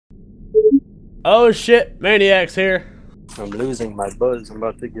Oh shit, Maniac's here. I'm losing my buzz. I'm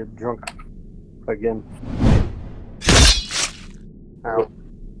about to get drunk again. Ow.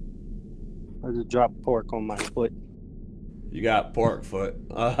 I just dropped pork on my foot. You got pork foot.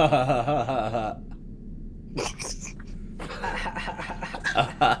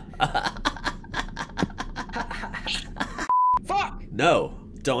 Fuck! No,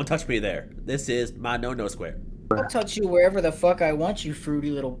 don't touch me there. This is my no-no square. I'll touch you wherever the fuck I want, you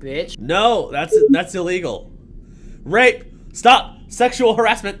fruity little bitch. No, that's illegal. Rape! Stop! Sexual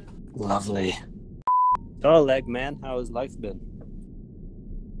harassment! Lovely. Oh, leg man, how has life been?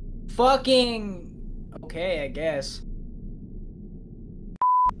 Fucking... okay, I guess.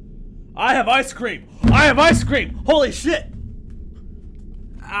 I have ice cream! I have ice cream! Holy shit!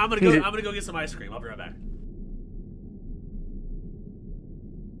 I'm gonna go get some ice cream. I'll be right back.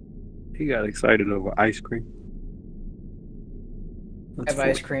 He got excited over ice cream. I have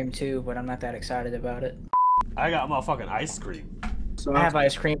ice cream too, but I'm not that excited about it. I got motherfucking ice cream. So I have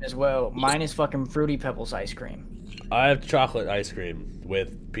ice cream as well. Mine is fucking Fruity Pebbles ice cream. I have chocolate ice cream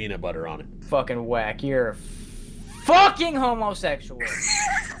with peanut butter on it. Fucking whack. You're a fucking homosexual.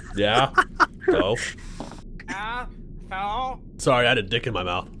 Yeah? Oh. So? Sorry, I had a dick in my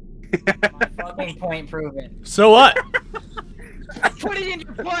mouth. My fucking point proven. So what? Put it in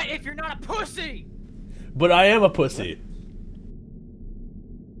your butt if you're not a pussy! But I am a pussy.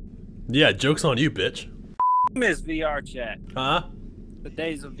 Yeah, joke's on you, bitch. Miss VR chat. Huh? The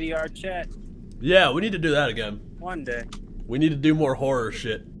days of VR chat. Yeah, we need to do that again. One day. We need to do more horror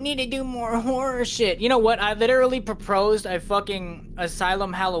shit. Need to do more horror shit. You know what? I literally proposed a fucking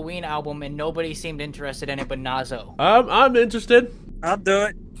Asylum Halloween album and nobody seemed interested in it but Nazo. I'm interested. I'll do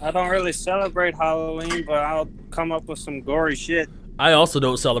it. I don't really celebrate Halloween, but I'll come up with some gory shit. I also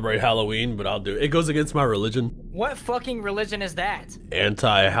don't celebrate Halloween, but I'll do it. It goes against my religion. What fucking religion is that?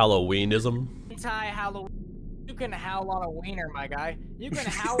 Anti-Halloweenism. Anti-Halloween. You can howl on a wiener, my guy. You can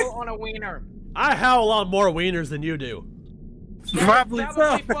howl on a wiener. I howl on more wieners than you do. Probably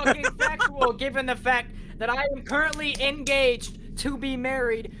so. Fucking factual, given the fact that I am currently engaged to be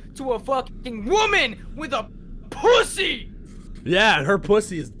married to a fucking woman with a pussy. Yeah, and her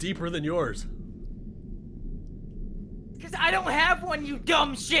pussy is deeper than yours. Cause I don't have one, you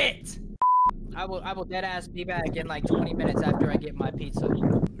dumb shit. I will dead ass be back in like 20 minutes after I get my pizza.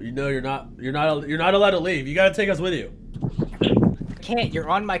 You know you're not allowed to leave. You gotta take us with you. I can't. You're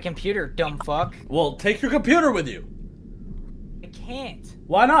on my computer, dumb fuck. Well, take your computer with you. I can't.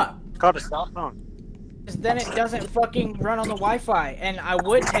 Why not? Call the cell phone. Because then it doesn't fucking run on the Wi-Fi. And I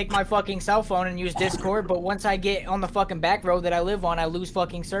would take my fucking cell phone and use Discord, but once I get on the fucking back road that I live on, I lose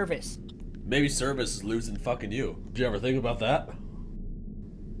fucking service. Maybe service is losing fucking you. Did you ever think about that?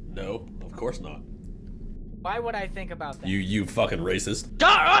 No, of course not. Why would I think about that? You fucking racist.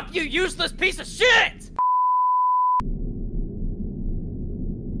 Shut up, you useless piece of shit!